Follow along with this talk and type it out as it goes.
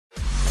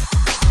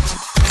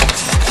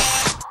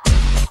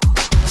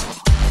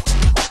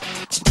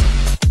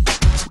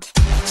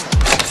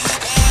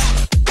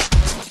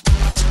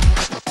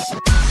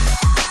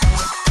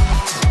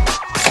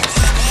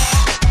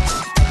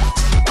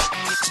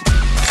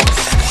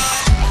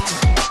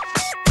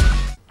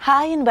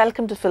Hi and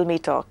welcome to Filmi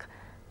Talk.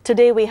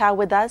 Today we have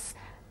with us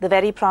the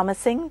very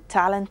promising,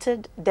 talented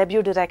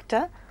debut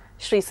director,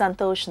 Shri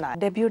Santhosh Nair.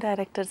 Debut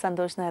director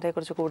Santhosh Nair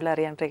കുറിച്ച് കൂടുതൽ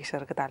അറിയാൻ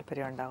പ്രേക്ഷകർക്ക്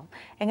താല്പര്യമുണ്ടാവും.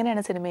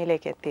 എങ്ങനെയാണ്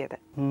സിനിമയിലേക്ക് എത്തിയത്?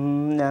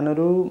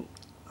 ഞാനൊരു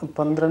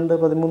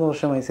 12-13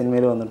 വർഷമായി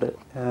സിനിമയിൽ വന്നിട്ട്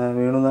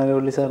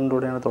വേണുനാഗവള്ളി സാറിൻ്റെ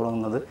കൂടെയാണ്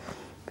തുടങ്ങുന്നത്.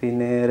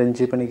 പിന്നെ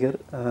രഞ്ജി പണിക്കർ,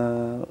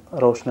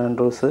 റോഷൻ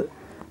ആൻഡ്രൂസ്,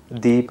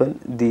 ദീപൻ,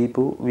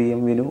 ദീപു,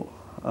 VM വിനു,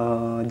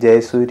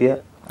 ജയസൂര്യ,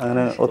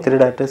 അങ്ങനെ ഒത്തിരി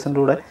ഡയറക്ടേഴ്സിൻ്റെ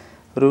കൂടെ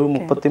ഒരു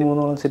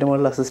 33ഓളം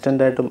സിനിമകളിൽ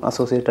അസിസ്റ്റൻ്റായിട്ടും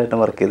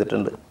അസോസിയേറ്റായിട്ടും വർക്ക്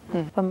ചെയ്തിട്ടുണ്ട്.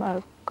 അപ്പം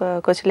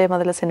കൊച്ചിലെ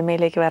മുതൽ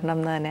സിനിമയിലേക്ക് വരണം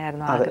എന്ന്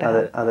തന്നെയായിരുന്നു ആഗ്രഹം?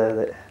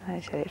 അതെ.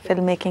 ശരി.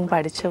 ഫിലിം മേക്കിംഗ്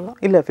പഠിച്ചു?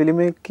 ഇല്ല, ഫിലിം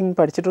മേക്കിംഗ്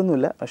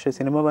പഠിച്ചിട്ടൊന്നുമില്ല. പക്ഷേ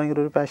സിനിമ ഭയങ്കര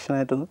ഒരു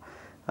പാഷനായിട്ടൊന്നും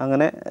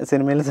അങ്ങനെ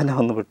സിനിമയിൽ തന്നെ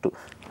വന്നു വിട്ടു.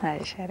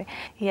 ശരി.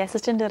 ഈ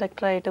അസിസ്റ്റന്റ്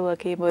ഡയറക്ടറായിട്ട്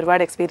വർക്ക് ചെയ്യുമ്പോൾ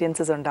ഒരുപാട്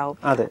എക്സ്പീരിയൻസസ് ഉണ്ടാവും.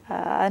 അതെ.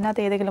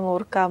 അതിനകത്ത് ഏതെങ്കിലും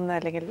ഓർക്കാവുന്ന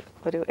അല്ലെങ്കിൽ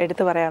ഒരു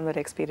എടുത്തു പറയാവുന്ന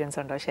ഒരു എക്സ്പീരിയൻസ്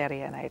ഉണ്ടോ ഷെയർ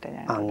ചെയ്യാനായിട്ട്?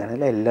 ഞാൻ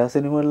അങ്ങനെയല്ല, എല്ലാ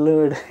സിനിമകളിലും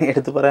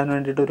എടുത്തു പറയാൻ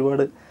വേണ്ടിയിട്ട്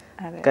ഒരുപാട്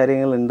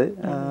കാര്യങ്ങളുണ്ട്.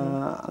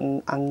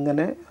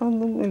 അങ്ങനെ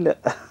ഒന്നും ഇല്ല.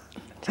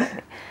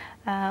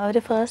 ഒരു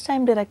ഫസ്റ്റ്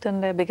ടൈം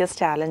ഡയറക്ടറിൻ്റെ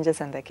ബിഗ്ഗസ്റ്റ്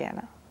ചാലഞ്ചസ്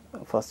എന്തൊക്കെയാണ്?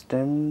 ഫസ്റ്റ്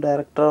ടൈം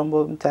ഡയറക്ടർ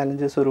ആകുമ്പോൾ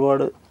ചാലഞ്ചസ്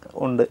ഒരുപാട്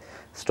ഉണ്ട്.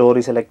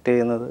 സ്റ്റോറി സെലക്ട്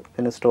ചെയ്യുന്നത്,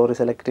 പിന്നെ സ്റ്റോറി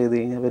സെലക്ട് ചെയ്ത്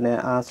കഴിഞ്ഞാൽ പിന്നെ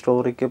ആ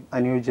സ്റ്റോറിക്ക്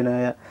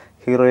അനുയോജ്യനായ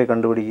ഹീറോയെ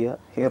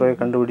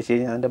കണ്ടുപിടിച്ച്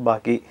കഴിഞ്ഞാൽ അതിൻ്റെ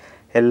ബാക്കി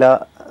എല്ലാ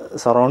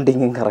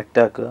സറൗണ്ടിങ്ങും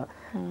കറക്റ്റാക്കുക.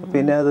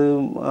 പിന്നെ അത്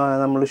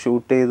നമ്മൾ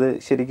ഷൂട്ട് ചെയ്ത്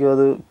ശരിക്കും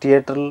അത്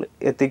തിയേറ്ററിൽ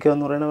എത്തിക്കുക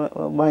എന്ന് പറയുന്നത്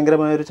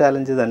ഭയങ്കരമായൊരു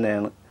ചാലഞ്ച്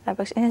തന്നെയാണ്.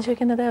 പക്ഷേ ഞാൻ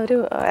ചോദിക്കുന്നത്, ഒരു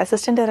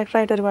അസിസ്റ്റന്റ്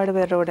ഡയറക്ടറായിട്ട് ഒരുപാട്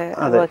പേരുടെ കൂടെ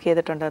വർക്ക്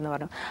ചെയ്തിട്ടുണ്ടെന്ന്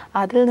പറഞ്ഞു.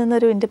 അതിൽ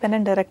നിന്നൊരു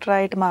ഇൻഡിപെൻഡന്റ്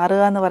ഡയറക്ടറായിട്ട്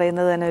മാറുക എന്ന്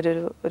പറയുന്നത് തന്നെ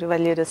ഒരു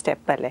വലിയൊരു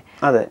സ്റ്റെപ്പ് അല്ലേ?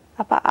 അതെ.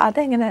 അപ്പം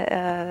അതെങ്ങനെ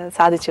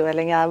സാധിച്ചു?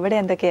 അല്ലെങ്കിൽ അവിടെ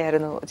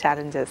എന്തൊക്കെയായിരുന്നു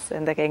ചാലഞ്ചസ്?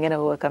 എങ്ങനെ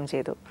ഓവർകം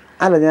ചെയ്തു?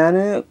 അല്ല, ഞാൻ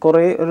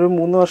ഒരു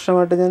 3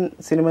 വർഷമായിട്ട് ഞാൻ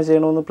സിനിമ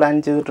ചെയ്യണമെന്ന് പ്ലാൻ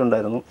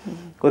ചെയ്തിട്ടുണ്ടായിരുന്നു.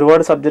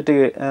 ഒരുപാട് സബ്ജക്റ്റ്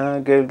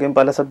കേൾക്കുകയും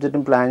പല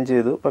സബ്ജക്റ്റും പ്ലാൻ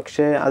ചെയ്തു.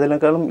 പക്ഷേ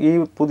അതിനേക്കാളും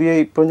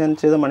ഇപ്പോൾ ഞാൻ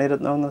ചെയ്ത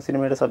മണിരത്നം എന്ന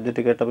സിനിമയുടെ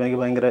സബ്ജക്റ്റ് കേട്ടപ്പോൾ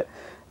എനിക്ക് ഭയങ്കര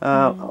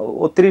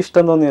ഒത്തിരി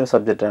ഇഷ്ടം തോന്നിയൊരു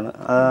സബ്ജക്റ്റാണ്.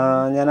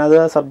 ഞാനത്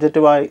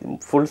സബ്ജക്റ്റ്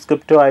ഫുൾ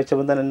സ്ക്രിപ്റ്റ്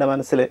വായിച്ചപ്പോൾ തന്നെ എൻ്റെ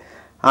മനസ്സിൽ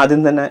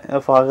ആദ്യം തന്നെ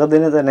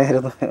ഫഹദിന്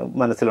തന്നെയായിരുന്നു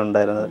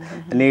മനസ്സിലുണ്ടായിരുന്നത്.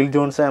 നീൽ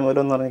ജോൺ സാമുവൽ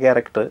എന്ന് പറഞ്ഞ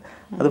ക്യാരക്ടർ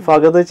അത്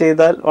ഫഹദ്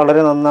ചെയ്താൽ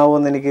വളരെ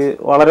നന്നാവുമെന്ന് എനിക്ക്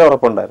വളരെ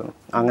ഉറപ്പുണ്ടായിരുന്നു.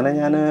 അങ്ങനെ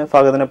ഞാൻ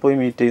ഫഹദിനെ പോയി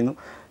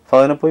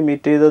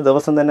മീറ്റ് ചെയ്ത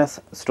ദിവസം തന്നെ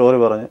സ്റ്റോറി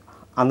പറഞ്ഞു.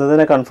 അന്ന്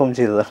തന്നെ കൺഫേം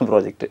ചെയ്തതാണ്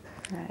പ്രോജക്റ്റ്.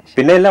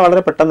 പിന്നെ എല്ലാം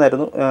വളരെ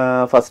പെട്ടെന്നായിരുന്നു.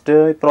 ഫസ്റ്റ്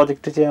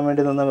പ്രോജക്റ്റ് ചെയ്യാൻ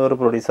വേണ്ടി നിന്ന വേറെ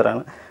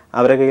പ്രൊഡ്യൂസറാണ്.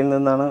 അവരുടെ കയ്യിൽ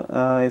നിന്നാണ്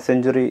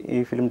സെഞ്ചുറി ഈ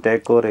ഫിലിം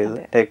ടേക്ക് ഓവർ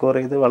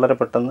ചെയ്ത് വളരെ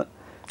പെട്ടെന്ന്.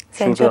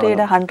 സെഞ്ചുറി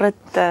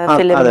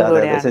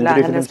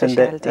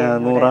ഫിലിംസിന്റെ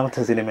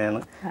 100ാമത്തെ സിനിമയാണ്.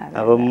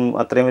 അപ്പം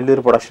അത്രയും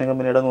വലിയൊരു പ്രൊഡക്ഷൻ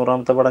കമ്പനിയുടെ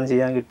 100ാമത്തെ പടം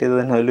ചെയ്യാൻ കിട്ടിയത്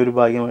തന്നെ വലിയൊരു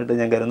ഭാഗ്യമായിട്ട്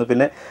ഞാൻ കരുതുന്നു.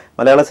 പിന്നെ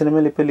മലയാള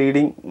സിനിമയിൽ ഇപ്പോൾ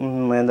ലീഡിങ്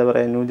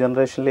ന്യൂ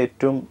ജനറേഷനിലെ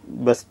ഏറ്റവും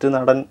ബെസ്റ്റ്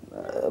നടൻ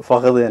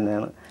ഫഹദ്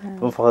തന്നെയാണ്.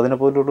 അപ്പം ഫഹദിനെ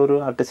പോലുള്ള ഒരു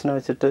ആർട്ടിസ്റ്റിനെ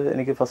വെച്ചിട്ട്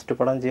എനിക്ക് ഫസ്റ്റ്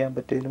പടം ചെയ്യാൻ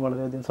പറ്റിയതിലും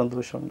വളരെയധികം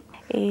സന്തോഷമുണ്ട്.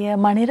 ഈ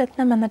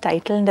മണിരത്നം എന്ന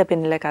ടൈറ്റിലിന്റെ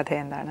പിന്നിലെ കഥ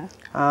എന്താണ്?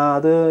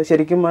 അത്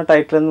ശരിക്കും ആ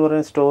ടൈറ്റിൽ എന്ന്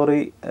പറയുന്ന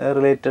സ്റ്റോറി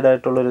റിലേറ്റഡ്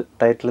ആയിട്ടുള്ളൊരു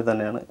ടൈറ്റിൽ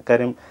തന്നെയാണ്.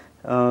 കാര്യം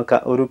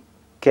ഒരു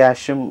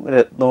ക്യാഷും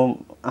രത്നവും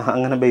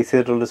അങ്ങനെ ബേസ്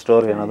ചെയ്തിട്ടുള്ള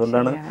സ്റ്റോറിയാണ്.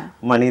 അതുകൊണ്ടാണ്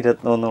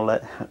മണിരത്നം എന്നുള്ള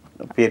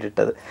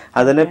പേരിട്ടത്.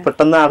 അതിന്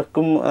പെട്ടെന്ന്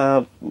ആർക്കും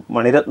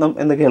മണിരത്നം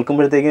എന്ന്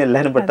കേൾക്കുമ്പോഴത്തേക്കും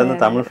എല്ലാവരും പെട്ടെന്ന്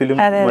തമിഴ് ഫിലിം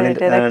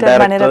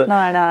ഡയറക്ടർ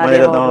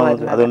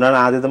മണിരത്നമാണ്. അതുകൊണ്ടാണ്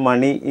ആദ്യത്തെ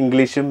മണി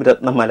ഇംഗ്ലീഷും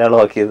രത്നം മലയാളം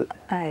ആക്കിയത്.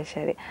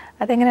 ശരി.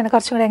 അതെങ്ങനെയാണ്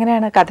കുറച്ചും കൂടെ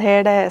എങ്ങനെയാണ്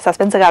കഥയുടെ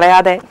സസ്പെൻസ്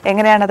കളയാതെ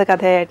എങ്ങനെയാണ് അത്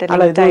കഥയായിട്ട്?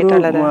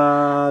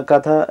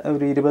 കഥ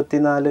ഒരു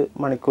 24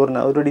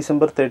 മണിക്കൂറിന് ഒരു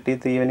December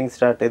 30th ഈവനിങ്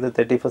സ്റ്റാർട്ട് ചെയ്ത്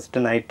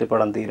 31st നൈറ്റ്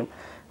പടം തീരും.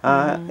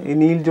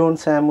 നീൽ ജോൺ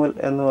സാമുവൽ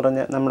എന്ന് പറഞ്ഞ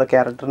നമ്മുടെ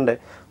ക്യാരക്ടറിൻ്റെ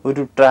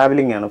ഒരു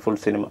ട്രാവലിംഗ് ആണ് ഫുൾ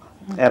സിനിമ.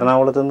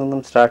 എറണാകുളത്ത്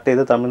നിന്നും സ്റ്റാർട്ട്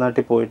ചെയ്ത്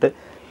തമിഴ്നാട്ടിൽ പോയിട്ട്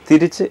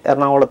തിരിച്ച്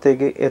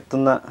എറണാകുളത്തേക്ക്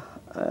എത്തുന്ന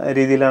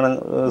രീതിയിലാണ്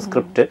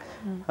സ്ക്രിപ്റ്റ്.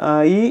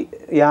 ഈ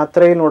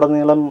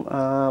യാത്രയിലുടനീളം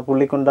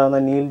പുള്ളിക്കുണ്ടാകുന്ന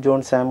നീൽ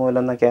ജോൺ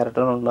സാമുവൽ എന്ന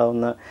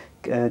ക്യാരക്ടറിനുണ്ടാകുന്ന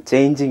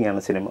ചേഞ്ചിങ്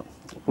ആണ് സിനിമ.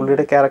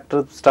 പുള്ളിയുടെ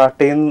ക്യാരക്ടർ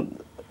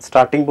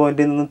സ്റ്റാർട്ടിങ്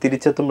പോയിന്റിൽ നിന്നും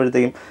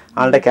തിരിച്ചെത്തുമ്പോഴത്തേക്കും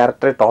ആളുടെ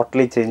ക്യാരക്ടർ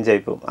ടോട്ടലി ചേഞ്ച്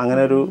ആയിപ്പോകും.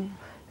 അങ്ങനെ ഒരു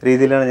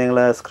രീതിയിലാണ് ഞങ്ങൾ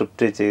ആ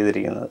സ്ക്രിപ്റ്റ്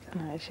ചെയ്തിരിക്കുന്നത്.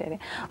 ശരി.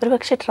 ഒരു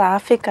പക്ഷേ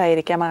ട്രാഫിക്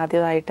ആയിരിക്കാം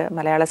ആദ്യമായിട്ട്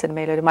മലയാള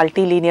സിനിമയിൽ ഒരു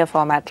മൾട്ടി ലീനിയർ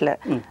ഫോമാറ്റിൽ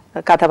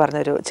കഥ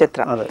പറഞ്ഞൊരു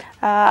ചിത്രം.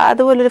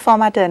 അതുപോലൊരു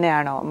ഫോമാറ്റ്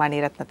തന്നെയാണോ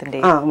മണിരത്നത്തിന്റെ?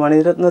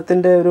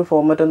 മണിരത്നത്തിന്റെ ഒരു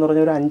ഫോമാറ്റ് എന്ന്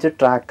പറഞ്ഞാൽ ഒരു 5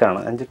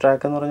 ട്രാക്കാണ്. 5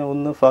 ട്രാക്ക് എന്ന് പറഞ്ഞാൽ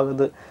ഒന്ന്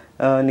Fahad,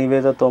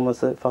 Niveda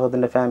Thomas,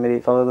 ഫഹദിന്റെ family,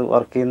 Fahad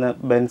work ചെയ്യുന്ന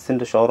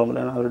ബെൻസിന്റെ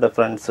ഷോറൂമിലാണ് അവരുടെ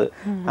ഫ്രണ്ട്സ്,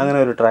 അങ്ങനെ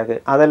ഒരു ട്രാക്ക്.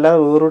 അതല്ലാതെ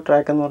വേറൊരു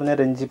ട്രാക്ക് എന്ന് പറഞ്ഞാൽ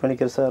രഞ്ജി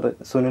പണിക്കർ സാറ്,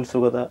 സുനിൽ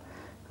സുഗത,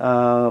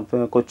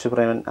 കൊച്ചു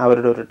പ്രേമൻ,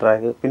 അവരുടെ ഒരു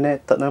ട്രാക്ക്. പിന്നെ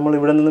നമ്മൾ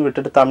ഇവിടെ നിന്ന്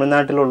വിട്ടിട്ട്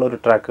തമിഴ്നാട്ടിലുള്ള ഒരു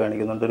ട്രാക്ക്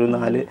കാണിക്കുന്നുണ്ട്. ഒരു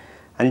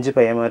 4-5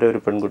 പയ്യന്മാരെ ഒരു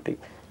പെൺകുട്ടി,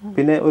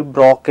 പിന്നെ ഒരു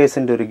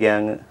ബ്രോക്കേഴ്സിൻ്റെ ഒരു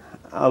ഗ്യാങ്,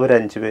 അവർ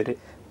 5 പേര്.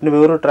 പിന്നെ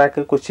വേറൊരു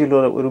ട്രാക്ക്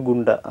കൊച്ചിയിലുള്ള ഒരു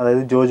ഗുണ്ട,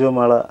 അതായത് ജോജോ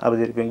മാള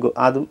അവതരിപ്പിക്കും,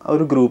 അതും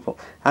ഒരു ഗ്രൂപ്പും.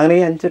 അങ്ങനെ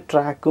ഈ 5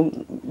 ട്രാക്കും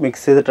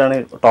മിക്സ്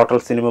ചെയ്തിട്ടാണ് ടോട്ടൽ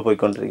സിനിമ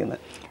പോയിക്കൊണ്ടിരിക്കുന്നത്.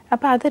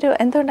 അപ്പോൾ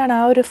എന്തുകൊണ്ടാണ്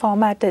ആ ഒരു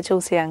ഫോമാറ്റ്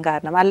ചൂസ് ചെയ്യാൻ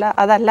കാരണം?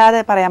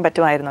 അതല്ലാതെ പറയാൻ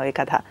പറ്റുമായിരുന്നോ ഈ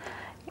കഥ?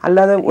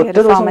 അല്ലാതെ ഒറ്റ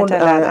ദിവസം കൊണ്ട്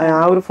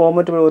ആ ഒരു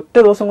ഫോർമാറ്റ് ഒറ്റ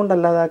ദിവസം കൊണ്ട്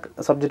അല്ലാതെ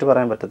ആ സബ്ജക്റ്റ്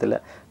പറയാൻ പറ്റത്തില്ല.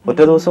 ഒറ്റ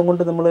ദിവസം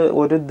കൊണ്ട് നമ്മൾ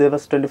ഒരു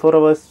ദിവസം 24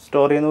 hours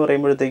സ്റ്റോറി എന്ന്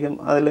പറയുമ്പോഴത്തേക്കും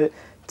അതിൽ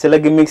ചില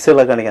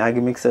ഗിമ്മിക്സുകളൊക്കെ കാണിക്കാം. ആ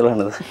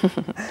ഗിമ്മിക്സുകളാണിത്.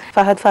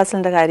 ഫഹദ്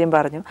ഫാസിലിന്റെ കാര്യം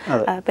പറഞ്ഞു.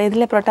 അപ്പൊ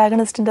ഇതിലെ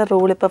പ്രൊട്ടാഗണിസ്റ്റിന്റെ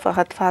റോൾ ഇപ്പൊ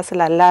ഫഹദ്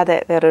ഫാസിൽ അല്ലാതെ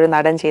വേറൊരു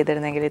നടൻ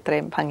ചെയ്തിരുന്നെങ്കിൽ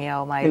ഇത്രയും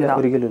ഭംഗിയാവുമായിരുന്നു?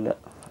 ഒരിക്കലുമില്ല.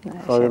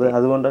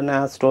 അതുകൊണ്ട് തന്നെ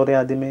ആ സ്റ്റോറി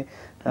ആദ്യമേ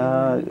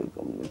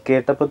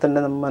കേട്ടപ്പോൾ തന്നെ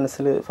നമ്മുടെ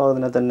മനസ്സിൽ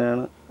ഫഹദിനെ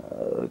തന്നെയാണ്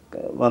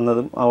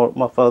വന്നതും.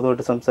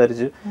 ഫഹദുമായിട്ട്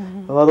സംസാരിച്ചു.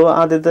 ഫഹദ്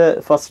ആദ്യത്തെ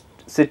ഫസ്റ്റ്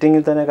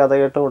സിറ്റിങ്ങിൽ തന്നെ കഥ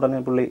കേട്ട ഉടനെ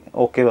പുള്ളി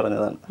ഓക്കെ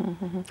പറഞ്ഞതാണ്.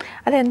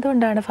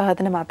 അതെന്തുകൊണ്ടാണ്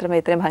ഫഹദിന് മാത്രമേ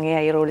ഇത്രയും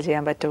ഭംഗിയായി റോൾ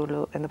ചെയ്യാൻ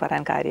പറ്റുള്ളൂ എന്ന്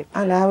പറയാൻ കാര്യം?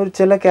 അല്ല, ആ ഒരു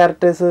ചില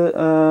ക്യാരക്ടേഴ്സ്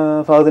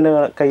ഫഹദിന്റെ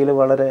കയ്യിൽ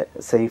വളരെ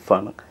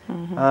സേഫാണ്.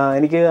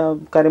 എനിക്ക്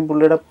കാര്യം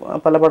പുള്ളിയുടെ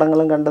പല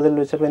പടങ്ങളും കണ്ടതിൽ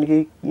വെച്ചപ്പോൾ എനിക്ക്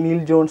നീൽ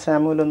ജോൺ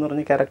സാമുവൽ എന്ന്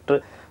പറഞ്ഞ ക്യാരക്ടർ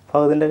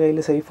ഫഹദിന്റെ കയ്യിൽ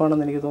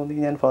സേഫാണെന്ന് എനിക്ക് തോന്നി.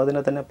 ഞാൻ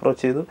ഫഹദിനെ തന്നെ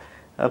അപ്രോച്ച് ചെയ്തു.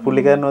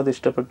 പുള്ളിക്കാരനും അത്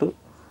ഇഷ്ടപ്പെട്ടു.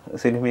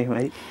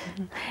 സിനിമയുമായി.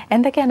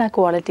 എന്തൊക്കെയാണ് ആ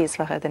ക്വാളിറ്റീസ്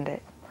ഫഹദിന്റെ?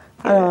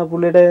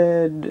 പുള്ളിയുടെ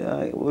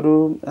ഒരു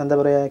എന്താ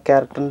പറയുക,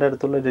 ക്യാരക്ടറിൻ്റെ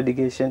അടുത്തുള്ള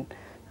ഡെഡിക്കേഷൻ,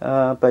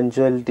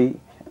 പഞ്ച്വാലിറ്റി,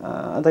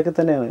 അതൊക്കെ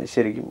തന്നെയാണ്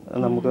ശരിക്കും.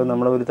 നമുക്ക്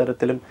നമ്മളെ ഒരു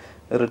തരത്തിലും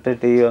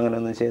ഇറിറ്റേറ്റ് ചെയ്യുകയോ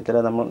അങ്ങനെയൊന്നും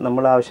ചെയ്യത്തില്ല.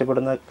 നമ്മൾ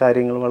ആവശ്യപ്പെടുന്ന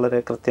കാര്യങ്ങൾ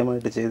വളരെ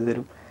കൃത്യമായിട്ട് ചെയ്തു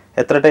തരും.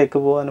 എത്ര ടേക്ക്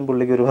പോകാനും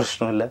പുള്ളിക്ക് ഒരു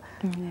പ്രശ്നമില്ല.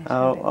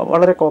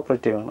 വളരെ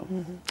കോപ്പറേറ്റീവ് ആണ്.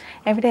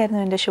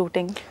 എവിടെയായിരുന്നു ഇതിൻ്റെ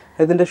ഷൂട്ടിംഗ്?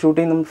 ഇതിൻ്റെ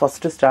ഷൂട്ടിംഗ് നമ്മൾ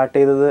ഫസ്റ്റ് സ്റ്റാർട്ട്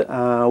ചെയ്തത്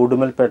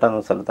ഉടുമൽപേട്ട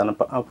എന്ന സ്ഥലത്താണ്.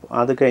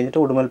 അത് കഴിഞ്ഞിട്ട്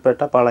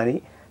ഉടുമൽപേട്ട, പളനി,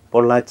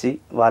 പൊള്ളാച്ചി,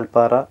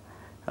 വാൽപ്പാറ,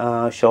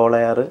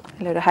 ഷോളയാറ്,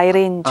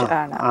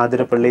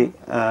 ആതിരപ്പള്ളി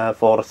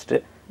ഫോറസ്റ്റ്,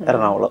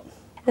 എറണാകുളം.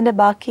 ഇതിന്റെ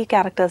ബാക്കി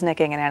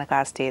ക്യാരക്ടേഴ്സിനൊക്കെ എങ്ങനെയാണ്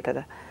കാസ്റ്റ്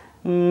ചെയ്തത്?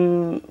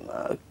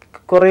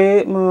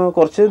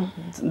 കുറച്ച്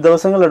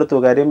ദിവസങ്ങളെടുത്തു.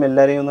 കാര്യം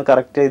എല്ലാവരെയും ഒന്ന്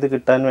കറക്റ്റ് ചെയ്ത്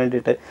കിട്ടാൻ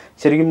വേണ്ടിയിട്ട്.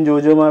 ശരിക്കും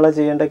ജോജോ മാള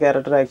ചെയ്യേണ്ട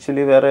ക്യാരക്ടർ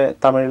ആക്ച്വലി വേറെ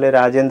തമിഴിലെ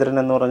രാജേന്ദ്രൻ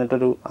എന്ന്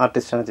പറഞ്ഞിട്ടൊരു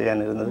ആർട്ടിസ്റ്റാണ്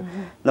ചെയ്യാനിരുന്നത്.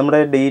 നമ്മുടെ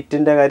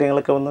ഡേറ്റിൻ്റെ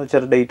കാര്യങ്ങളൊക്കെ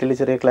വന്ന് ഡേറ്റിൽ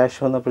ചെറിയ ക്ലാഷ്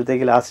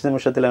വന്നപ്പോഴത്തേക്ക് ലാസ്റ്റ്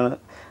നിമിഷത്തിലാണ്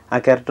ആ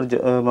ക്യാരക്ടർ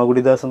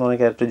മകുടിദാസ് എന്ന് പറഞ്ഞ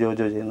ക്യാരക്ടർ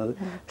ജോജോ ചെയ്യുന്നത്.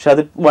 പക്ഷെ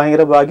അത്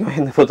ഭയങ്കര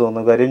ഭാഗ്യമായെന്ന് ഇപ്പോൾ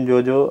തോന്നുന്നു. കാര്യം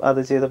ജോജോ അത്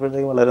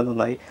ചെയ്തപ്പോഴത്തേക്ക് വളരെ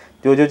നന്നായി.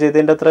 ജോജോ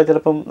ചെയ്തതിൻ്റെ അത്ര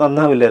ചിലപ്പം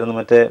നന്നാവില്ലായിരുന്നു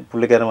മറ്റേ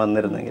പുള്ളിക്കാരൻ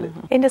വന്നിരുന്നെങ്കിൽ.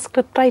 ഇതിന്റെ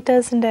സ്ക്രിപ്റ്റ്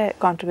റൈറ്റേഴ്സിന്റെ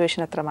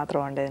കോൺട്രിബ്യൂഷൻ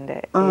എത്രമാത്രമുണ്ട്? ഇതിന്റെ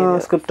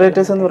സ്ക്രിപ്റ്റ്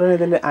റൈറ്റേഴ്സ് എന്ന്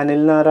പറയുന്നത് ഇതിൽ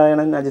അനിൽ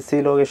നാരായണൻ, അജിസി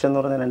ലോകേഷ് എന്ന്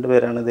പറഞ്ഞ 2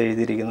 പേരാണ് ഇത്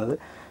എഴുതിയിരിക്കുന്നത്.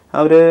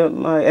 അവർ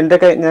എൻ്റെ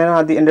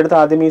അടുത്ത്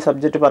ആദ്യം ഈ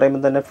സബ്ജക്റ്റ്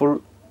പറയുമ്പോൾ തന്നെ ഫുൾ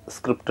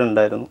സ്ക്രിപ്റ്റ്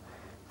ഉണ്ടായിരുന്നു.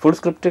 ഫുൾ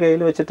സ്ക്രിപ്റ്റ്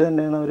കയ്യിൽ വെച്ചിട്ട്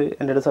തന്നെയാണ് അവർ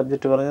എൻ്റെ അടുത്ത്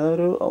സബ്ജക്റ്റ് പറഞ്ഞത്.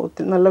 ഒരു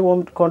നല്ല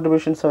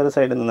കോൺട്രിബ്യൂഷൻസ് അവരുടെ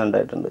സൈഡിൽ നിന്ന്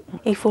ഉണ്ടായിട്ടുണ്ട്.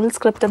 ഈ ഫുൾ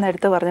സ്ക്രിപ്റ്റ് എന്ന്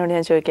എടുത്ത് പറഞ്ഞുകൊണ്ട്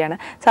ഞാൻ ചോദിക്കുകയാണ്,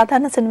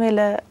 സാധാരണ സിനിമയിൽ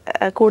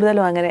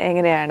കൂടുതലും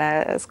എങ്ങനെയാണ്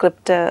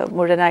സ്ക്രിപ്റ്റ്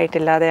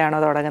മുഴുവനായിട്ടില്ലാതെയാണോ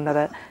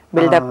തുടങ്ങുന്നത്?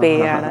 ബിൽഡപ്പ്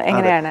ചെയ്യാണ്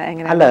എങ്ങനെയാണ്?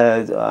 അല്ല,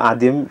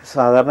 ആദ്യം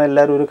സാധാരണ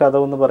എല്ലാവരും ഒരു കഥ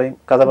ഒന്ന് പറയും.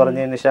 കഥ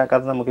പറഞ്ഞതിന് ശേഷം ആ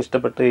കഥ നമുക്ക്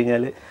ഇഷ്ടപ്പെട്ട്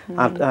കഴിഞ്ഞാൽ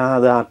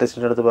അത്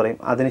ആർട്ടിസ്റ്റിൻ്റെ അടുത്ത് പറയും.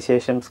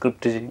 അതിനുശേഷം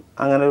സ്ക്രിപ്റ്റ് ചെയ്യും.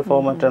 അങ്ങനെ ഒരു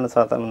ഫോർമാറ്റാണ്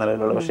സാധാരണ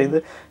നിലവിലുള്ളത്. പക്ഷേ ഇത്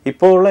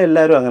ഇപ്പോൾ ഉള്ള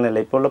എല്ലാവരും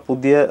അങ്ങനെയല്ല. ഇപ്പോൾ ഉള്ള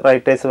പുതിയ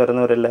റൈറ്റേഴ്സ്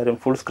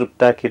വരുന്നവരെല്ലാവരും ഫുൾ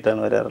സ്ക്രിപ്റ്റ് ആക്കിയിട്ടാണ്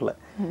വരാറുള്ളത്.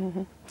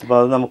 അപ്പോൾ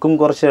അത് നമുക്കും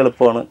കുറച്ച്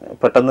എളുപ്പമാണ്.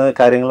 പെട്ടെന്ന്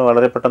കാര്യങ്ങൾ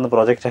വളരെ പെട്ടെന്ന്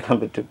പ്രോജക്റ്റ് ആക്കാൻ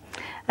പറ്റും.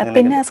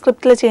 പിന്നെ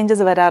സ്ക്രിപ്റ്റിൽ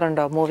ചേഞ്ചസ്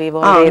വരാറുണ്ടോ? മൂവി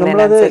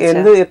നമ്മളത്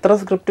എത്ര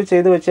സ്ക്രിപ്റ്റ്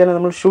ചെയ്ത് വെച്ചാലും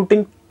നമ്മൾ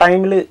ഷൂട്ടിംഗ്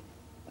ടൈമിൽ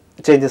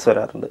ചേഞ്ചസ്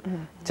വരാറുണ്ട്.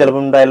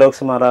 ചിലപ്പം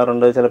ഡയലോഗ്സ്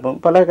മാറാറുണ്ട്, ചിലപ്പം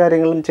പല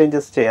കാര്യങ്ങളും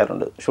ചേഞ്ചസ്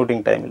ചെയ്യാറുണ്ട്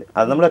ഷൂട്ടിംഗ് ടൈമിൽ.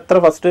 അത് നമ്മൾ എത്ര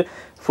first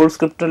full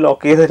script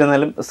lock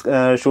ചെയ്തിരുന്നാലും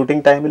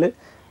shooting ടൈമിൽ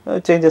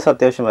ചേഞ്ചസ്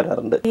അത്യാവശ്യം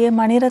വരാറുണ്ട്. ഈ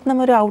മണിരത്നം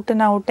ഒരു ഔട്ട്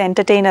ആൻഡ് ഔട്ട്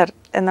എന്റർടൈനർ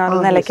എന്ന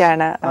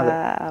നിലയ്ക്കാണ്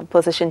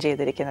പൊസിഷൻ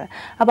ചെയ്തിരിക്കുന്നത്.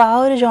 അപ്പോൾ ആ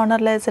ഒരു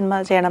ജോണറിലെ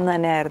സിനിമ ചെയ്യണം എന്ന്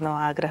തന്നെയായിരുന്നു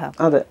ആഗ്രഹം?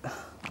 അതെ,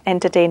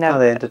 എന്റർടൈനർ.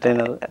 അതെ,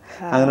 എന്റർടൈനർ.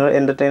 അങ്ങനെ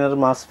എന്റർടൈനർ,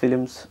 മാസ്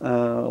ഫിലിംസ്,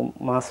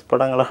 മാസ്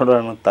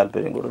പടങ്ങളോടാണ്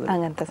താല്പര്യം കൂടുതൽ.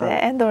 അങ്ങനത്തെ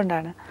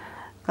എന്തുകൊണ്ടാണ്?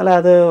 അല്ല,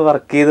 അത്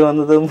വർക്ക് ചെയ്ത്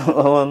വന്നതും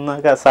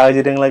വന്ന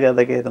സാഹചര്യങ്ങളൊക്കെ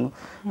അതൊക്കെയായിരുന്നു.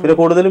 പിന്നെ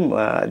കൂടുതലും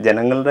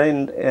ജനങ്ങളുടെ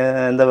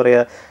എന്താ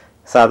പറയുക,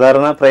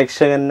 സാധാരണ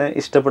പ്രേക്ഷകന്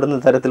ഇഷ്ടപ്പെടുന്ന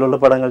തരത്തിലുള്ള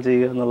പടങ്ങൾ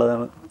ചെയ്യുക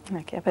എന്നുള്ളതാണ്.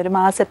 ഒരു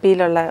മാസ്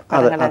അപ്പീലുള്ള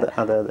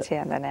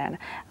ചെയ്യാൻ തന്നെയാണ്.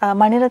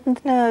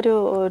 മണിരത്നത്തിന്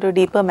ഒരു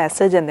ഡീപ്പർ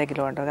മെസ്സേജ്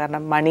എന്തെങ്കിലും ഉണ്ടോ?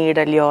 കാരണം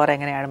മണിയുടെ ലിയോർ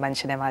എങ്ങനെയാണ്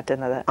മനുഷ്യനെ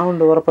മാറ്റുന്നത്?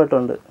 ഉണ്ട്,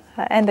 ഉറപ്പായിട്ടുണ്ട്.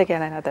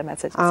 എന്തൊക്കെയാണ് അതിനകത്തെ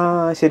മെസ്സേജ്?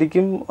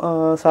 ശരിക്കും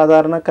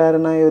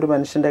സാധാരണക്കാരനായ ഒരു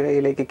മനുഷ്യന്റെ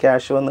കയ്യിലേക്ക്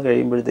ക്യാഷ് വന്ന്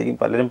കഴിയുമ്പോഴത്തേക്കും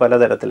പലരും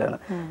പലതരത്തിലാണ്.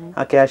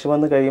 ആ ക്യാഷ്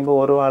വന്ന് കഴിയുമ്പോൾ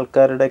ഓരോ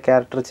ആൾക്കാരുടെ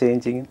ക്യാരക്ടർ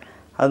ചേഞ്ചിങ്,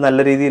 അത് നല്ല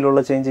രീതിയിലുള്ള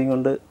ചേഞ്ചിങ്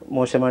ഉണ്ട്,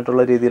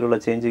 മോശമായിട്ടുള്ള രീതിയിലുള്ള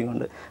ചേഞ്ചിങ്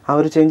ഉണ്ട്. ആ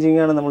ഒരു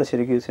ചേഞ്ചിങ്ങാണ് നമ്മൾ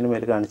ശരിക്കും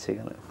സിനിമയിൽ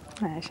കാണിച്ചിരിക്കുന്നത്.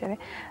 ശരി.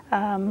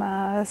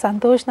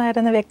 സന്തോഷ് നായർ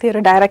എന്ന വ്യക്തി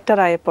ഒരു ഡയറക്ടർ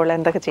ആയപ്പോൾ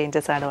എന്തൊക്കെ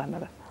ചേഞ്ചസ് ആണ്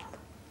വന്നത്?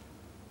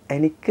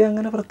 എനിക്ക്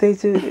അങ്ങനെ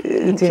പ്രത്യേകിച്ച്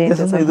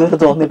ചേഞ്ചസ് ഒന്നും ഇതുവരെ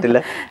തോന്നിയിട്ടില്ല.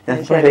 ഞാൻ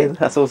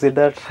അസോസിയേറ്റ്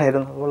ഡയറക്ടർ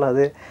ആയിരുന്നപ്പോൾ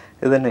അത്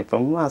ഇത് തന്നെ.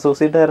 ഇപ്പം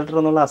അസോസിയേറ്റ് ഡയറക്ടർ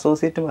എന്നുള്ള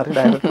അസോസിയേറ്റ് മാറി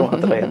ഡയറക്ടർ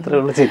മാത്രമേ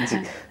അത്രയുള്ള ചേഞ്ച്.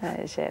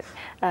 ശരി.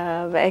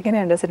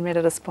 എങ്ങനെയുണ്ട്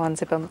സിനിമയുടെ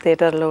റെസ്പോൺസ് ഇപ്പം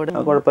തിയേറ്ററിലോട്?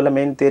 കുഴപ്പമില്ല.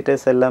 മെയിൻ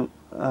തിയേറ്റേഴ്സ് എല്ലാം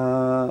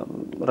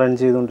റൺ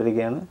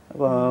ചെയ്തുകൊണ്ടിരിക്കുകയാണ്.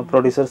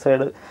 പ്രൊഡ്യൂസർ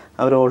സൈഡ്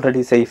അവർ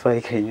ഓൾറെഡി സേഫ്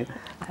ആയി കഴിഞ്ഞു.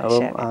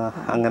 അപ്പം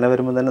അങ്ങനെ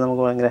വരുമ്പോൾ തന്നെ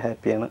നമുക്ക് ഭയങ്കര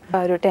ഹാപ്പിയാണ്.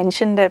 ഒരു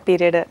ടെൻഷൻ്റെ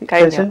പീരീഡ്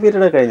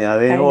കഴിഞ്ഞു.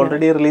 അത്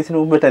ഓൾറെഡി റിലീസിന്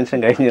മുമ്പ് ടെൻഷൻ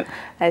കഴിഞ്ഞു.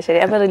 ശരി.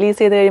 അപ്പോൾ റിലീസ്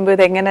ചെയ്ത് കഴിയുമ്പോൾ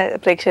ഇത് എങ്ങനെ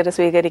പ്രേക്ഷകർ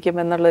സ്വീകരിക്കും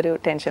എന്നുള്ളൊരു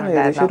ടെൻഷൻ?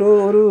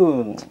 ഒരു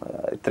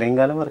ഇത്രയും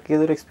കാലം വർക്ക്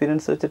ചെയ്തൊരു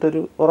എക്സ്പീരിയൻസ്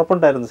വെച്ചിട്ടൊരു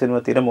ഉറപ്പുണ്ടായിരുന്നു സിനിമ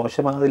തീരെ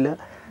മോശമാവില്ല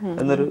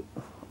എന്നൊരു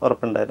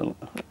ഉറപ്പുണ്ടായിരുന്നു.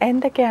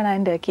 എന്തൊക്കെയാണ്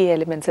അതിൻ്റെ കീ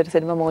എലിമെന്റ്സ് ഒരു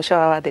സിനിമ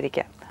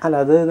മോശമാവാതിരിക്കാൻ? അല്ല,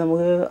 അത്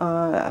നമുക്ക്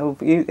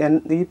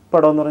ഈ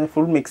പടം എന്ന് പറഞ്ഞാൽ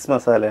ഫുൾ മിക്സ്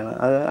മസാലയാണ്.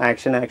 അത്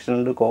ആക്ഷൻ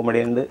ഉണ്ട്,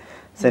 കോമഡി ഉണ്ട്,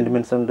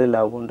 സെന്റിമെന്റ്സ് ഉണ്ട്,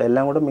 ലവ് ഉണ്ട്,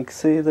 എല്ലാം കൂടെ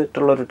മിക്സ്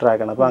ചെയ്തിട്ടുള്ള ഒരു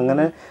ട്രാക്കാണ്. അപ്പോൾ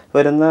അങ്ങനെ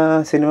വരുന്ന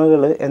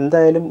സിനിമകൾ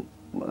എന്തായാലും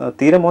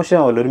തീരെ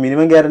മോശമാവില്ല, ഒരു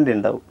മിനിമം ഗ്യാരണ്ടി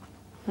ഉണ്ടാവും.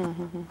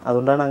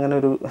 അതുകൊണ്ടാണ് അങ്ങനെ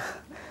ഒരു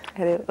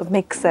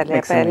മിക്സ് അല്ലേ?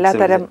 അപ്പൊ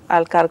എല്ലാത്തരം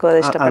ആൾക്കാർക്കും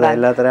അത്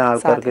എല്ലാത്തരം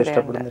ആൾക്കാർക്ക്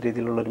ഇഷ്ടപ്പെടുന്ന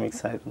രീതിയിലുള്ള ഒരു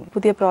മിക്സ് ആയിരുന്നു.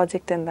 പുതിയ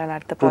പ്രോജക്റ്റ് എന്താണ്?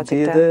 അടുത്ത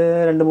പുതിയത്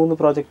 2-3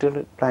 പ്രോജക്റ്റുകൾ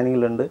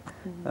പ്ലാനിങ്ങിലുണ്ട്.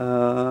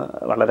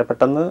 വളരെ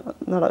പെട്ടെന്ന്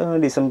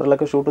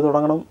ഡിസംബറിലൊക്കെ ഷൂട്ട്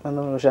തുടങ്ങണം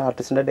എന്ന്, പക്ഷേ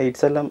ആർട്ടിസ്റ്റിന്റെ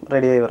ഡേറ്റ്സ് എല്ലാം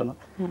റെഡിയായി വരണം.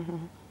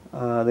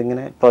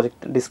 അതിങ്ങനെ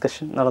പ്രോജക്റ്റ്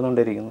ഡിസ്കഷൻ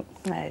നടന്നുകൊണ്ടിരിക്കുന്നു.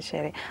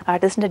 ശരി.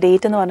 ആർട്ടിസ്റ്റിന്റെ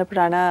ഡേറ്റ് എന്ന്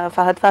പറഞ്ഞപ്പോഴാണ്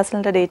ഫഹദ്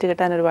ഫാസിലിന്റെ ഡേറ്റ്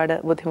കിട്ടാൻ ഒരുപാട്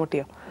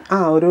ബുദ്ധിമുട്ടിയോ?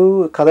 ഒരു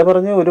കഥ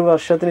പറഞ്ഞ് 1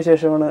 വർഷത്തിന്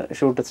ശേഷമാണ്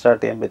ഷൂട്ട്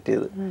സ്റ്റാർട്ട് ചെയ്യാൻ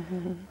പറ്റിയത്.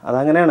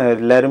 അതങ്ങനെയാണ്,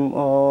 എല്ലാവരും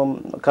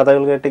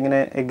കഥകൾ കേട്ട് ഇങ്ങനെ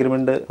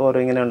എഗ്രിമെന്റ് ഓരോ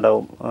ഇങ്ങനെ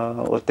ഉണ്ടാവും.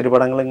 ഒത്തിരി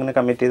പടങ്ങൾ ഇങ്ങനെ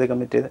കമ്മിറ്റ്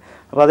ചെയ്ത്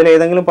അപ്പോൾ അതിൽ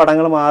ഏതെങ്കിലും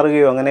പടങ്ങൾ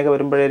മാറുകയോ അങ്ങനെയൊക്കെ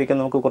വരുമ്പോഴായിരിക്കും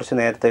നമുക്ക് കുറച്ച്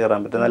നേരത്തെ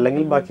കയറാൻ പറ്റും.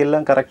 അല്ലെങ്കിൽ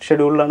ബാക്കിയെല്ലാം കറക്റ്റ്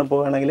ഷെഡ്യൂളിലാണ്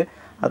പോകുകയാണെങ്കിൽ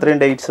അത്രയും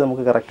ഡേറ്റ്സ്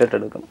നമുക്ക് കറക്റ്റ് ആയിട്ട്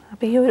എടുക്കും.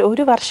 അപ്പോൾ ഈ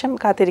 1 വർഷം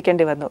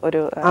കാത്തിരിക്കേണ്ടി വന്നു?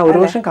 1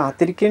 വർഷം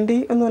കാത്തിരിക്കേണ്ടി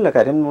ഒന്നുമില്ല.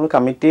 കാര്യം നമ്മൾ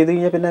കമ്മിറ്റ് ചെയ്ത്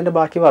കഴിഞ്ഞാൽ പിന്നെ അതിന്റെ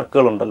ബാക്കി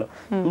വർക്കുകളുണ്ടല്ലോ,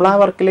 നമ്മൾ ആ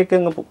വർക്കിലേക്ക്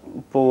അങ്ങ്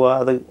പോവുക.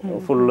 അത്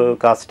ഫുള്ള്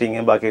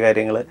കാസ്റ്റിങ്, ബാക്കി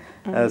കാര്യങ്ങൾ,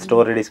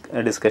 സ്റ്റോറി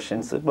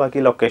ഡിസ്കഷൻസ്,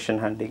 ബാക്കി ലൊക്കേഷൻ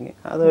ഹാൻഡിങ്,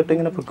 അതായിട്ട്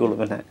ഇങ്ങനെ പൊയ്ക്കോളും.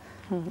 പിന്നെ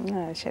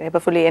ശരി.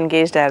 അപ്പോൾ ഫുള്ളി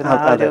എൻഗേജ്ഡ് ആയിരുന്നു.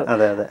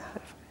 അതെ.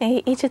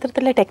 ഈ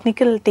ചിത്രത്തിലെ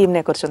ടെക്നിക്കൽ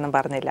ടീമിനെ കുറിച്ചൊന്നും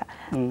പറഞ്ഞില്ല.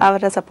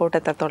 അവരുടെ സപ്പോർട്ട്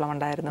എത്രത്തോളം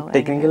ഉണ്ടായിരുന്നു?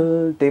 ടെക്നിക്കൽ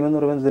ടീം എന്ന്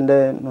പറയുന്നത് ഇതിന്റെ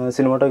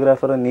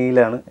സിനിമാറ്റോഗ്രാഫർ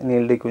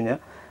നീൽ ഡി കുഞ്ഞ.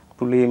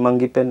 പുള്ളി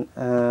മങ്കിപ്പൻ,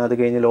 അത്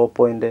കഴിഞ്ഞ് ലോ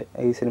പോയിന്റ്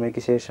ഈ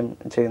സിനിമയ്ക്ക് ശേഷം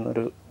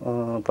ചെയ്യുന്നൊരു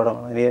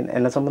പടമാണ്.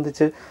 എന്നെ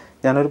സംബന്ധിച്ച്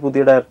ഞാനൊരു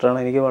പുതിയ ഡയറക്ടറാണ്.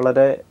 എനിക്ക്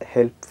വളരെ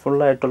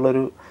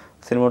ഹെൽപ്ഫുള്ളായിട്ടുള്ളൊരു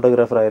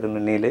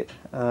സിനിമാറ്റോഗ്രാഫറായിരുന്നു നീൽ.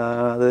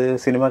 അത്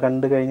സിനിമ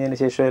കണ്ടു കഴിഞ്ഞതിന്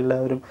ശേഷം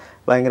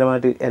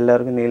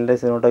എല്ലാവർക്കും നീലിൻ്റെ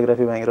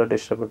സിനിമാറ്റോഗ്രാഫി ഭയങ്കരമായിട്ട്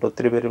ഇഷ്ടപ്പെട്ടു.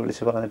 ഒത്തിരി പേര്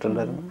വിളിച്ച്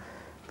പറഞ്ഞിട്ടുണ്ടായിരുന്നു.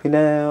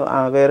 പിന്നെ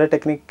വേറെ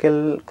ടെക്നിക്കൽ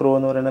ക്രൂ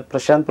എന്ന് പറയുന്നത്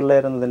പ്രശാന്ത്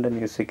പിള്ളയായിരുന്നു ഇതിൻ്റെ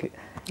മ്യൂസിക്.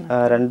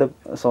 2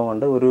 സോങ്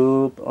ഉണ്ട്.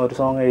 ഒരു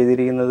സോങ്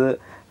എഴുതിയിരിക്കുന്നത്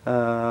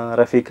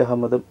റഫീഖ്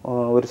അഹമ്മദും,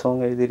 ഒരു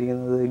സോങ്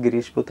എഴുതിയിരിക്കുന്നത്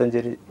ഗിരീഷ്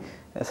പുത്തഞ്ചേരി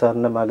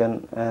സാറിൻ്റെ മകൻ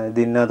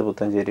ദിന്നാദ്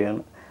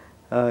പുത്തഞ്ചേരിയാണ്.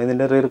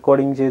 ഇതിൻ്റെ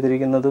റീറെക്കോർഡിങ്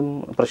ചെയ്തിരിക്കുന്നതും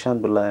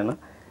പ്രശാന്ത് പിള്ളയാണ്.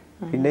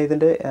 പിന്നെ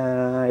ഇതിൻ്റെ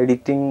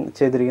എഡിറ്റിംഗ്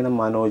ചെയ്തിരിക്കുന്ന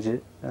മനോജ്,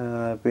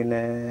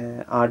 പിന്നെ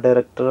ആർട്ട്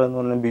ഡയറക്ടർ എന്ന്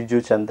പറഞ്ഞാൽ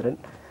ബിജു ചന്ദ്രൻ,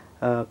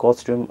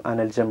 കോസ്റ്റ്യൂം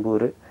അനിൽ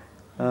ചമ്പൂർ.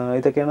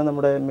 ഇതൊക്കെയാണ്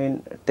നമ്മുടെ മെയിൻ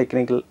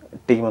ടെക്നിക്കൽ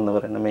ടീം എന്ന്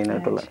പറയുന്നത്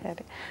മെയിനായിട്ടുള്ള.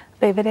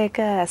 അപ്പോൾ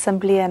ഇവരെയൊക്കെ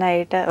അസംബിൾ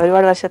ചെയ്യാനായിട്ട്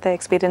ഒരുപാട് വർഷത്തെ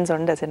എക്സ്പീരിയൻസ്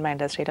ഉണ്ട് സിനിമ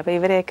ഇൻഡസ്ട്രിയിൽ. അപ്പോൾ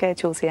ഇവരെയൊക്കെ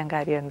ചൂസ് ചെയ്യാൻ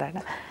കാര്യം എന്താണ്?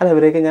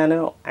 ഇവരെയൊക്കെ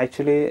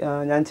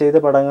ഞാൻ ചെയ്ത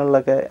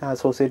പടങ്ങളിലൊക്കെ,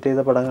 അസോസിയേറ്റ്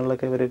ചെയ്ത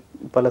പടങ്ങളിലൊക്കെ ഇവർ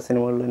പല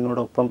സിനിമകളിലും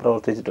എന്നോടൊപ്പം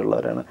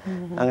പ്രവർത്തിച്ചിട്ടുള്ളവരാണ്.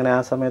 അങ്ങനെ ആ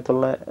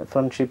സമയത്തുള്ള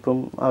ഫ്രണ്ട്ഷിപ്പും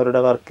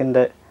അവരുടെ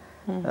വർക്കിൻ്റെ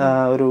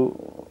ഒരു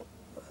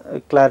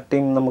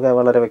ക്ലാരിറ്റിയും നമുക്ക്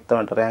വളരെ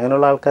വ്യക്തമായിട്ട് അറിയാം.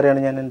 അങ്ങനെയുള്ള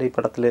ആൾക്കാരെയാണ് ഞാൻ എൻ്റെ ഈ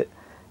പടത്തിൽ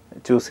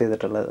ചൂസ്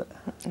ചെയ്തിട്ടുള്ളത്.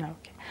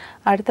 ഓക്കെ.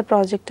 അടുത്ത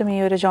പ്രോജക്റ്റും ഈ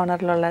ഒരു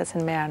ജോണറിലുള്ള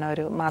സിനിമയാണ്,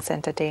 ഒരു മാസ്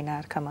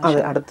എന്റർടൈനർ കമേഴ്ഷ്യൽ?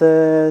 അതെ, അടുത്ത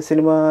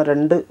സിനിമ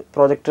 2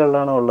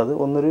 പ്രോജക്റ്റുകളിലാണ് ഉള്ളത്.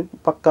 ഒന്നൊരു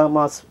പക്ക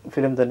മാസ്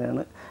ഫിലിം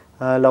തന്നെയാണ്,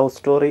 ലവ്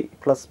സ്റ്റോറി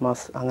പ്ലസ്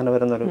മാസ് അങ്ങനെ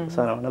വരുന്നൊരു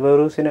സാധനമാണ്.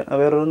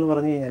 വേറൊരെന്ന്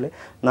പറഞ്ഞു കഴിഞ്ഞാൽ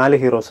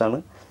 4 ഹീറോസാണ്.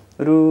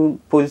 ഒരു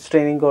police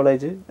training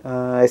college,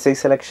 SI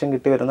selection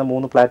കിട്ടി വരുന്ന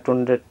 3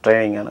 പ്ലാറ്റൂണിൻ്റെ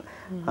ട്രെയിനിങ് ആണ്.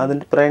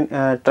 അതിൻ്റെ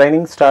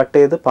ട്രെയിനിങ് സ്റ്റാർട്ട്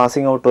ചെയ്ത്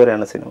പാസിംഗ് ഔട്ട്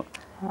വരെയാണ് സിനിമ.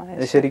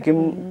 ശരിക്കും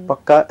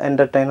പക്ക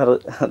എന്റർടൈനർ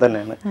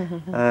തന്നെയാണ്.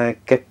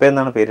 കെപ്പ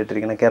എന്നാണ്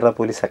പേരിട്ടിരിക്കുന്നത്, കേരള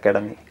പോലീസ്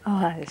അക്കാഡമി.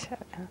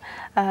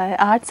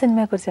 ആർട്ട്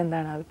സിനിമയെ കുറിച്ച്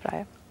എന്താണ്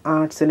അഭിപ്രായം?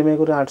 ആർട്ട്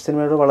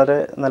സിനിമയോട് വളരെ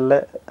നല്ല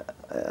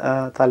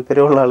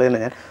താല്പര്യമുള്ള ആൾ തന്നെ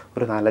ഞാൻ.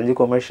 ഒരു 4-5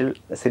 കൊമേഴ്ഷ്യൽ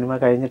സിനിമ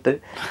കഴിഞ്ഞിട്ട്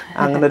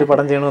അങ്ങനെ ഒരു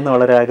പടം ചെയ്യണമെന്ന്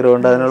വളരെ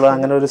ആഗ്രഹമുണ്ട്.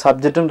 അങ്ങനെ ഒരു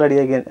സബ്ജക്റ്റും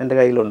റെഡിയാക്കി എൻ്റെ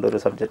കയ്യിലുണ്ട്. ഒരു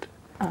സബ്ജക്റ്റ്,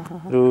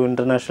 ഒരു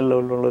ഇന്റർനാഷണൽ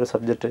ലെവലിലുള്ള ഒരു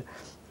സബ്ജക്റ്റ്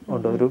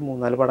ഉണ്ട്. ഒരു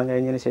 3-4 പടം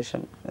കഴിഞ്ഞതിന്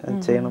ശേഷം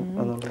ചെയ്യണം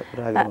എന്നുള്ള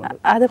ഒരു ആഗ്രഹമുണ്ട്.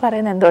 അത്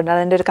പറയുന്നത് എന്തുകൊണ്ടാണ്?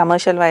 അതിൻ്റെ ഒരു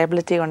കമേഴ്ഷ്യൽ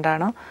വയബിലിറ്റി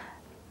കൊണ്ടാണോ?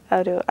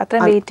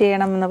 അത്രയും വെയിറ്റ്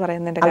ചെയ്യണം എന്ന്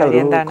പറയുന്നതിൻ്റെ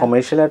കാര്യം എന്താണ്?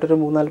 കൊമേഴ്ഷ്യലായിട്ടൊരു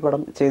 3-4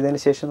 പടം ചെയ്തതിന്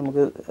ശേഷം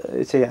നമുക്ക്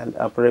ചെയ്യാൻ,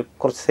 അപ്പോഴേ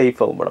കുറച്ച്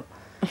സേഫ് ആവും പടം.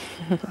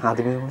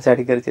 ആദ്യമേ നമ്മൾ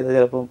ചാടിക്കറി ചെയ്താൽ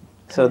ചിലപ്പം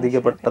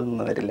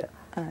ശ്രദ്ധിക്കപ്പെട്ടൊന്നും വരില്ല.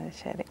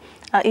 ശരി.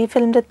 ഈ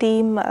ഫിലിമിന്റെ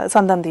തീം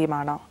സ്വന്തം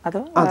തീമാണോ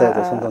അതോ? അതെ,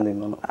 സ്വന്തം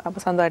തീമാണ്. അപ്പോൾ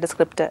സ്വന്തമായിട്ട്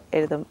സ്ക്രിപ്റ്റ്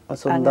എഴുതും?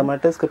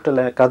 സ്വന്തമായിട്ട് സ്ക്രിപ്റ്റ്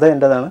അല്ല, കഥ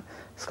എൻ്റെതാണ്.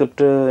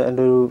 സ്ക്രിപ്റ്റ്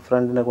എൻ്റെ ഒരു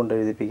ഫ്രണ്ടിനെ കൊണ്ട്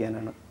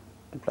എഴുതിപ്പിക്കാനാണ്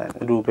പ്ലാൻ.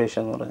 രൂപേഷ്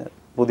എന്ന് പറഞ്ഞ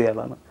പുതിയ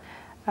ആളാണ്.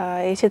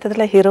 ഈ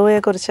ചിത്രത്തിലെ ഹീറോയെ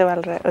കുറിച്ച്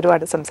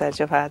ഒരുപാട്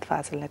സംസാരിച്ചു, ഫഹദ്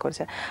ഫാസിലിനെ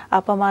കുറിച്ച്.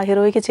 അപ്പം ആ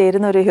ഹീറോയ്ക്ക്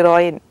ചേരുന്ന ഒരു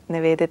ഹീറോയിൻ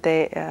നിവേദിത്തെ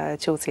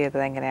ചൂസ്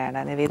ചെയ്തത് എങ്ങനെയാണ്?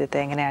 നിവേദിത്തെ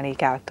എങ്ങനെയാണ് ഈ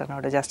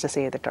ക്യാരക്ടറിനോട് ജസ്റ്റിസ്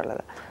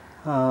ചെയ്തിട്ടുള്ളത്?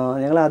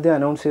 ഞങ്ങൾ ആദ്യം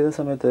അനൗൺസ് ചെയ്ത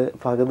സമയത്ത്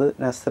ഫഹദ്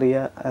നസ്രിയ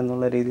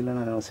എന്നുള്ള രീതിയിലാണ്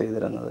അനൗൺസ്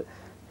ചെയ്തിരുന്നത്.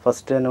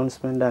 ഫസ്റ്റ്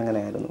അനൗൺസ്മെൻറ്റ്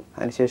അങ്ങനെയായിരുന്നു.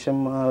 അതിനുശേഷം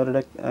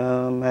അവരുടെ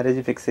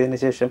മാരേജ് ഫിക്സ് ചെയ്തതിന്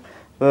ശേഷം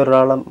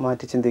വേറൊരാളെ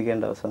മാറ്റി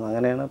ചിന്തിക്കേണ്ട അവസ്ഥ.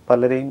 അങ്ങനെയാണ്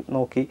പലരെയും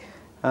നോക്കി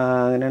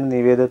അങ്ങനെയാണ്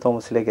നിവേദിത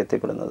തോമസിലേക്ക്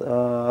എത്തിപ്പെടുന്നത്.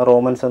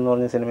 റോമൻസ് എന്ന്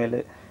പറഞ്ഞ സിനിമയിൽ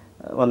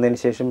വന്നതിന്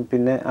ശേഷം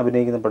പിന്നെ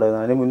അഭിനയിക്കുന്ന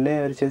പടമായിരുന്നു. അതിന് മുന്നേ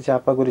അവർ ചെയ്ത്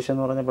ചാപ്പാക്കുരിശ്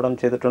എന്ന് പറഞ്ഞ പടം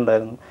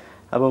ചെയ്തിട്ടുണ്ടായിരുന്നു.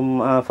 അപ്പം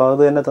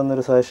ഫഹദ് തന്നെ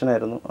തന്നൊരു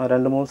സജഷനായിരുന്നു.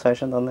 2-3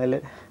 സജഷൻ തന്നതിൽ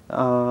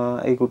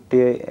ഈ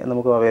കുട്ടിയെ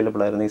നമുക്ക്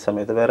അവൈലബിൾ ആയിരുന്നു ഈ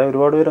സമയത്ത്. വേറെ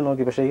ഒരുപാട് പേര്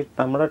നോക്കി, പക്ഷേ ഈ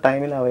നമ്മുടെ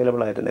ടൈമിൽ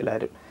അവൈലബിൾ ആയിരുന്നില്ല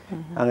ആരും.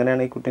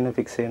 അങ്ങനെയാണ് ഈ കുട്ടീനെ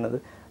ഫിക്സ് ചെയ്യുന്നത്.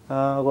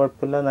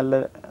 കുഴപ്പമില്ല, നല്ല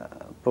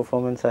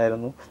പെർഫോമൻസ്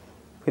ആയിരുന്നു.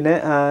 പിന്നെ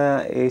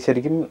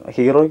ശരിക്കും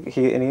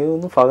എനിക്ക്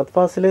തോന്നുന്നു ഫഹദ്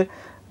ഫാസിൽ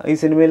ഈ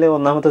സിനിമയിലെ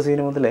 1ാമത്തെ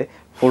സീന് മുതലേ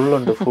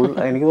ഫുള്ളുണ്ട്.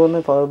 എനിക്ക്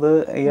തോന്നുന്നു ഫഹദ്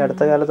ഈ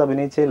അടുത്ത കാലത്ത്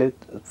അഭിനയിച്ചതിൽ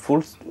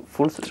ഫുൾ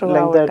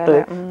ലെങ്ത് ആയിട്ട്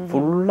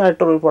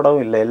ഫുള്ളായിട്ടൊരു പടവും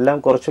ഇല്ല. എല്ലാം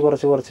കുറച്ച്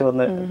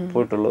വന്ന്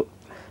പോയിട്ടുള്ളൂ.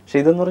 പക്ഷെ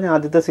ഇതെന്ന് പറഞ്ഞാൽ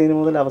ആദ്യത്തെ സീൻ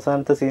മുതൽ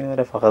അവസാനത്തെ സീൻ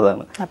വരെ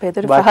ഫഹദാണ്.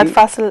 ഫഹദ്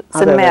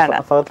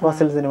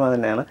ഫാസിൽ സിനിമ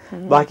തന്നെയാണ്.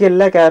 ബാക്കി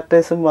എല്ലാ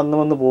ക്യാരക്ടേഴ്സും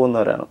വന്ന്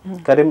പോകുന്നവരാണ്.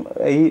 കാര്യം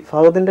ഈ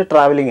ഫഹദിന്റെ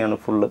ട്രാവലിംഗ് ആണ്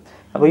ഫുള്ള്.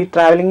 അപ്പോൾ ഈ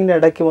ട്രാവലിങ്ങിൻ്റെ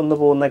ഇടയ്ക്ക് വന്ന്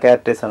പോകുന്ന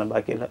ക്യാരക്ടേഴ്സാണ്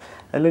ബാക്കിയെല്ലാം.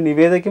 അതിൽ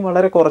നിവേദയ്ക്കും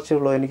വളരെ കുറച്ചേ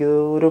ഉള്ളൂ. എനിക്ക്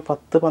ഒരു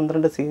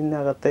 10-12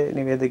 സീനിനകത്തെ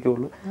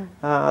നിവേദയ്ക്കുള്ളൂ.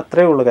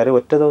 അത്രേ ഉള്ളൂ. കാര്യം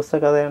ഒറ്റ ദിവസത്തെ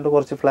കഥയാണ്ട്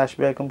കുറച്ച് ഫ്ലാഷ്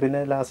ബാക്കും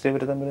പിന്നെ ലാസ്റ്റ്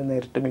ഇവർ തമ്മിൽ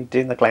നേരിട്ട് മീറ്റ്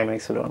ചെയ്യുന്ന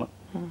ക്ലൈമാക്സിലുമാണ്.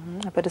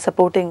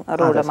 സപ്പോർട്ടിംഗ്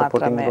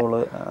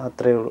റോള്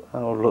അത്രേ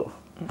ഉള്ളൂ.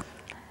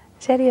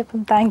 ശരി,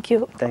 അപ്പം thank you.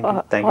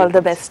 All the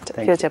best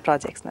future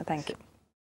പ്രോജക്ട്സിന്. Thank you.